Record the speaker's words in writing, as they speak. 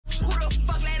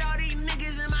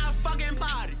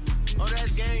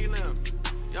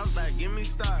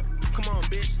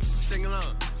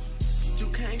You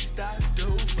can't stop the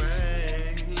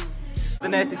rain. The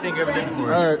nastiest thing you ever did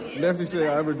before? Alright, nastiest thing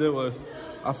I ever did was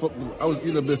I was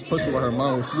eating a bitch pussy while her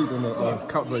mom was sleeping on the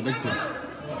couch right next to us.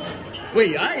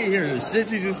 Wait, I ain't hearing the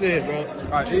shit you just said, bro.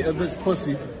 I ate a bitch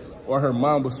pussy while her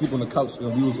mom was sleeping on the couch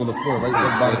and we was on the floor right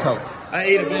by the couch. I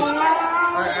ate a bitch.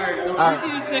 Alright. The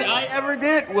freakiest shit I ever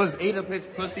did was ate a bitch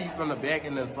pussy from the back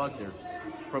and then fucked her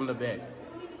from the back.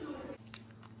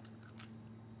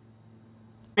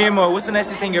 What's the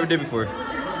nastiest thing you ever did before?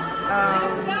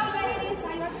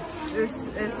 It's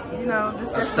you know,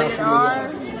 it's rated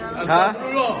R, you know. Huh?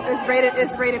 It's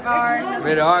rated R.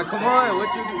 Rated R. Come on,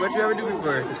 what you ever do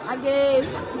before? I gave.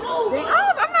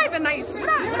 I'm not even nice. What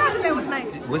I did that was nice.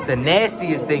 What's the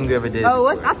nastiest thing you ever did? Oh,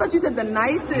 I thought you said the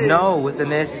nicest. No, what's the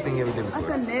nastiest thing you ever did before?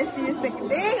 What's the nastiest thing?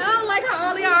 Dang, I don't like how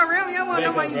all y'all around me. I want to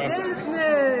know my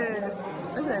business.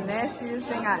 What's the nastiest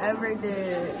thing I ever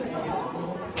did?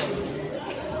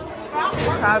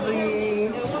 Probably.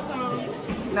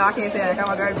 No, I can't say that. I got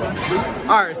my garbage on.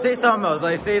 Alright, say something else.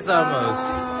 Like, say something else.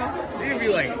 You can be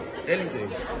like anything.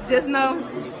 Just know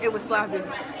it was sloppy.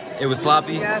 It was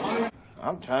sloppy? Yeah.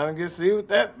 I'm trying to see what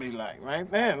that be like right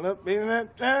there. Look, be that.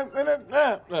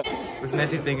 What's the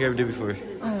nastiest thing you ever did before?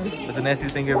 What's the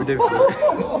nastiest thing you ever did before?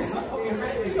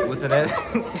 What's the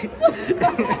nastiest?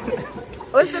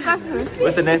 What's the question?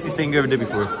 What's the nastiest thing you ever did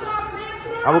before?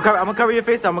 I'm gonna cover your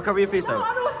face out. I'm gonna cover your face out.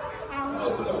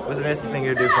 What's the nastiest thing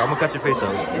you ever did before? I'm gonna cut your face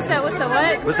out. You said what's the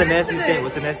what? What's the nastiest thing?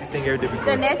 What's the nastiest thing you ever did before?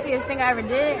 The nastiest thing I ever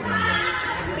did?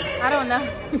 I don't know.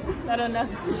 I don't know.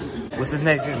 What's the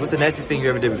nastiest thing you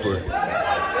ever did before?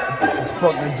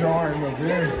 Fucking jarring up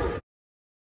there.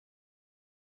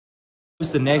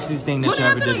 What's the nastiest thing that you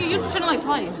ever did before? You used to turn like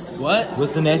twice. What?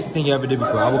 What's the nastiest thing you ever did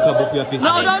before? I will cut both of your faces.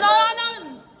 No.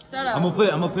 Shut up. I'm gonna put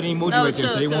an emoji right there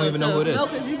so they won't even know who it is. No,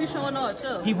 because you be showing off.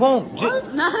 Chill. He won't. Just,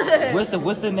 No.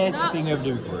 What's the nastiest thing you ever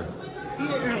did before?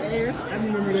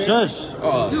 Shush.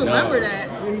 Oh, You remember that?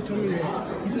 Yeah, he told me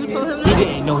that. You told him He that?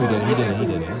 didn't. No, he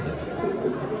didn't.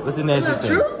 What's the nastiest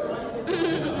thing?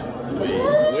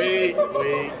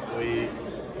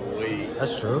 Wait.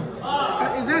 That's true.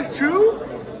 Is this true?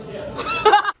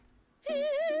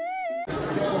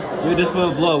 Yo, just for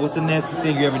a blow, what's the nastiest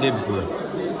thing you ever did before?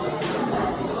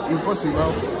 You pussy,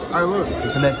 bro. Alright, look.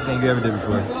 What's the nastiest thing you ever did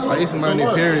before? I ate somebody on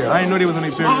their period. I didn't know they was on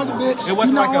their period. Bitch. It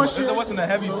wasn't it wasn't a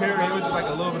heavy period. It was just like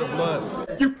a little bit of blood.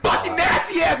 You fucking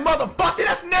nasty ass motherfucker.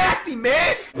 That's nasty,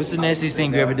 man. What's the nastiest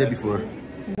thing you ever did before?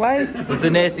 What? What's the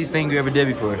nastiest thing you ever did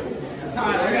before?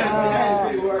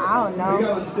 I don't know.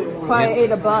 Probably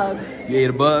ate a bug. You ate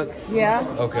a bug? Yeah.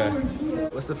 Okay.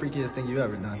 What's the freakiest thing you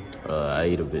ever done? I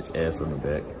ate a bitch ass from the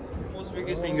back. What's the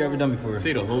freakiest thing you ever done before?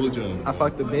 Say the whole joke. I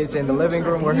fucked a bitch in the living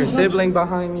room with her sibling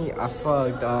behind me. I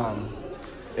fucked a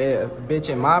bitch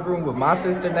in my room with my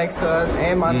sister next to us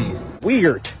and my niece.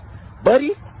 Weird,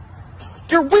 buddy.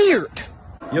 You're weird.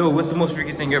 Yo, what's the most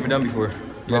freakiest thing you ever done before?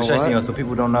 You gotta show us so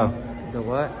people don't know. The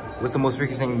what? What's the most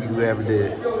freakiest thing you ever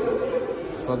did?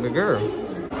 Fuck a girl.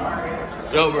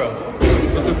 Yo, bro.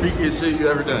 What's the freakiest shit you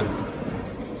ever done?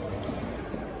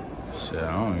 Shit,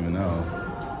 I don't even know.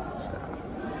 Shit,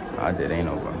 I did ain't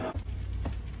no bro.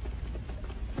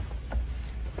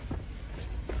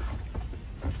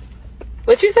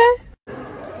 What you say?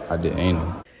 I did ain't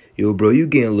no. Yo, bro, you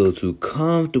getting a little too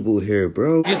comfortable here,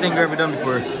 bro. Freakiest thing you ever done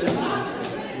before?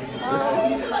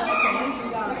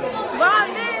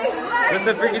 What's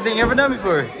the freakiest thing you ever done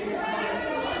before?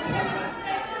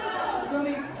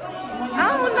 I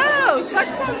don't know. Suck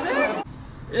some dick.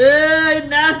 Yeah,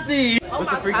 nasty. What's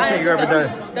the freakiest thing you ever done?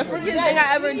 The freakiest thing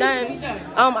I ever done,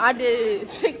 I did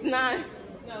 6'9".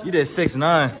 You did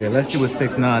 6'9". Yeah, let's see what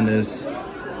 6'9" is.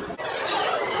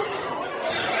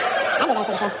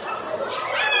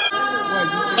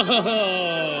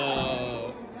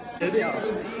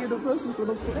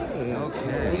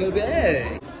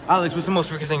 Okay. Alex, what's the most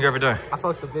freakiest thing you ever done? I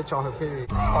fucked a bitch on her period.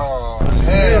 Oh,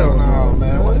 hell no,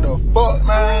 man. What the fuck,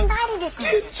 man?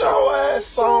 Get your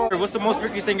ass on. What's the most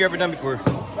freakiest thing you ever done before?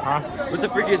 Huh? What's the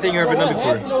freakiest thing you ever done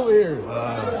before? Over here.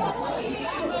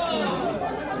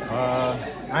 I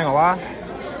ain't gonna lie.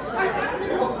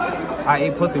 I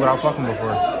ate pussy without fucking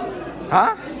before.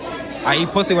 Huh? I eat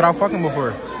pussy without fucking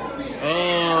before.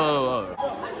 Oh.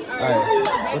 Alright.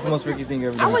 What's the most freakiest thing you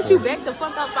ever done I want before? you back the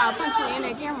fuck up so I'll punch you in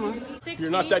that camera. You're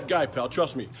not that guy, pal.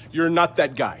 Trust me. You're not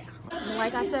that guy.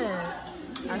 Like I said,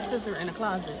 I scissor in the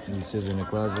closet. You scissor in the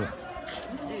closet?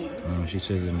 Oh, she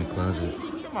scissor in the closet.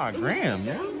 Come on, Graham,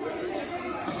 man.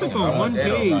 On one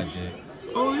page.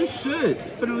 Holy shit.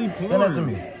 Literally porn. Send that to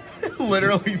me.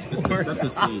 Literally porn.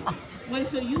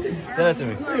 Send that to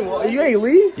me. You ain't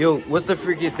leave? Yo, what's the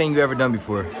freakiest thing you ever done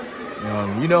before?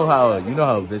 You know how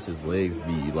bitches' legs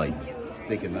be like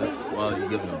sticking up while you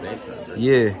giving them back shots, right?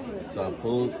 Yeah. So I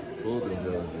pulled them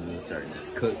girls and then started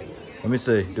just cooking. Let me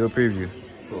see. Do a preview.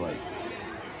 So like,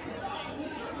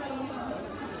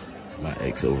 my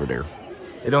ex over there.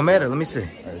 It don't matter. Let me see.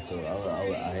 All right, so I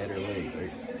had her legs,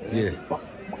 right? Yeah.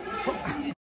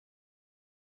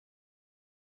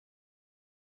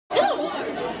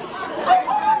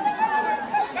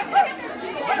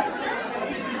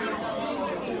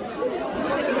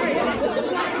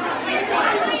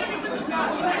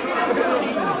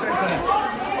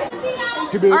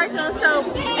 Alright, so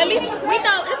at least we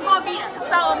know it's gonna be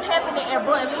something happening at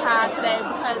Brooklyn High today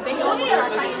because they gonna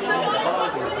start fighting.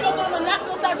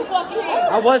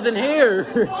 I wasn't here.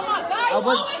 Oh my God, I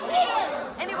was here.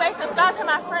 Anyways, the Scott to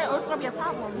my friend, or it's gonna be a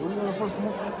problem.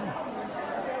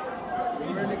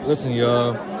 Listen,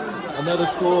 y'all. Another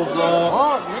school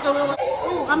vlog.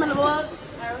 Ooh, I'm in the vlog.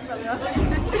 Alright, what's up,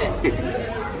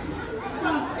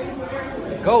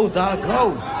 y'all? Go, Zah,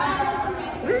 go.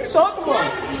 What are you talking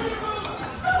about?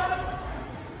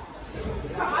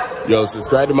 Yo,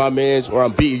 subscribe to my mans or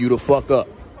I'm beating you the fuck up.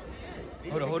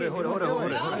 Hold it.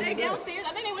 Oh, they downstairs.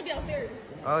 I think they went downstairs.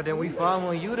 Oh, then we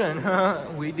following you then.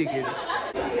 We did get it.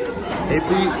 Hey,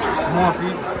 Pete. Come on,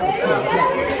 Pete.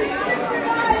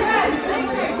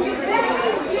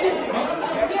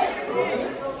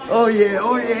 Oh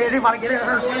yeah, they about to get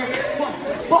her.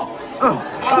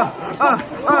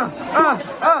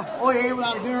 Oh yeah,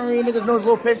 without a gun, niggas know his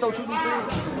little peso 2 3.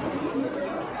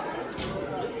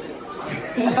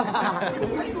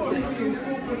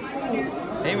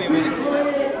 Hey, man.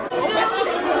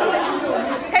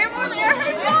 Hey, Ruben, you're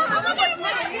hurt.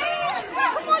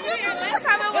 Last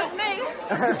time it was me.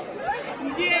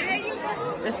 Yeah, you go.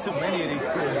 There's too many of these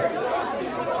kids.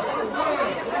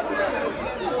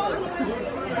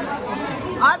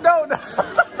 I don't know.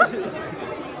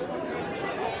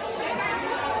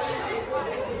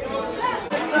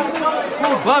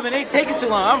 Bobbin, ain't taking too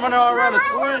long. I'm running all around the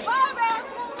school.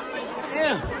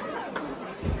 Yeah.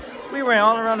 We ran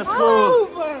all around the school.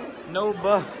 No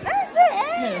bug. That's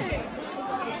it.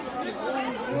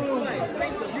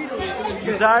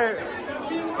 You tired?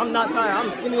 I'm not tired.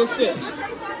 I'm skinny as shit.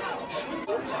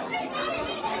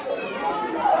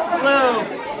 Hello.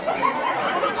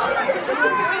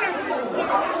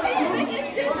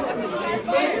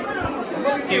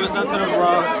 See what's up to the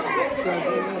vlog.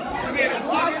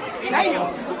 Damn.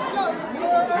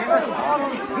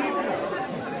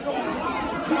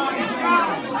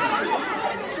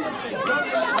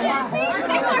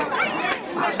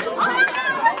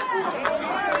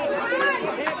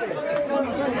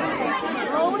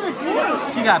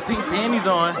 She got pink panties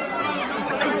on.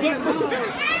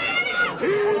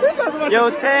 Yo,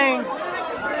 Tang.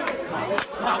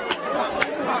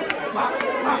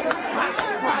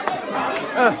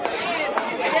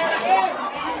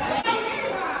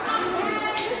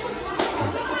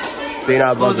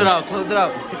 Close it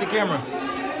out. Hit the camera.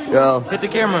 Yo, hit the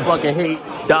camera. Fucking hate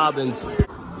Dobbins.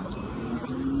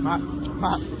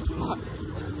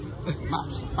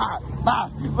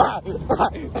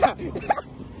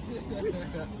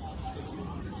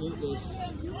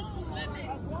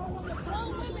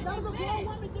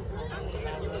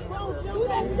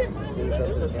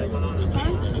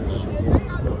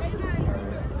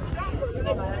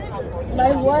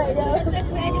 Like what, yo?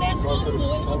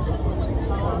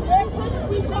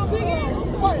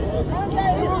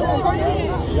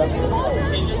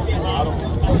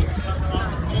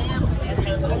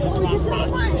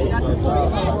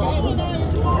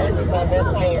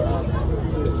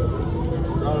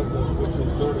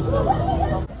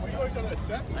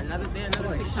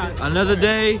 Another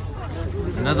day,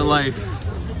 another life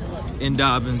in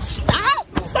Dobbins. Stop!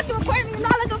 Fucking recording me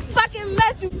not like a fucking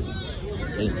mess.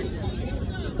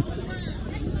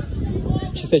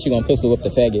 She said she gonna pistol whip the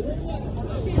faggot.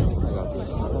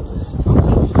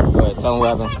 Go ahead, tell him what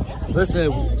happened. Listen,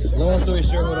 long story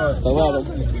short, hold on. Tell him what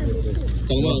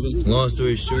happened. Long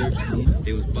story short,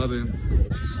 they was bubbing.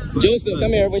 Joseph,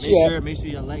 come here. What you at? Make sure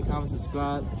y'all like, comment,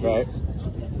 subscribe. Right.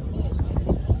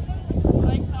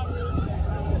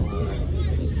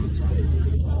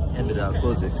 End it out.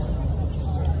 Close it.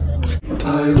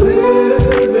 I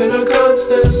live in a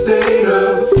constant state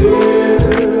of fear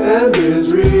and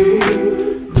misery.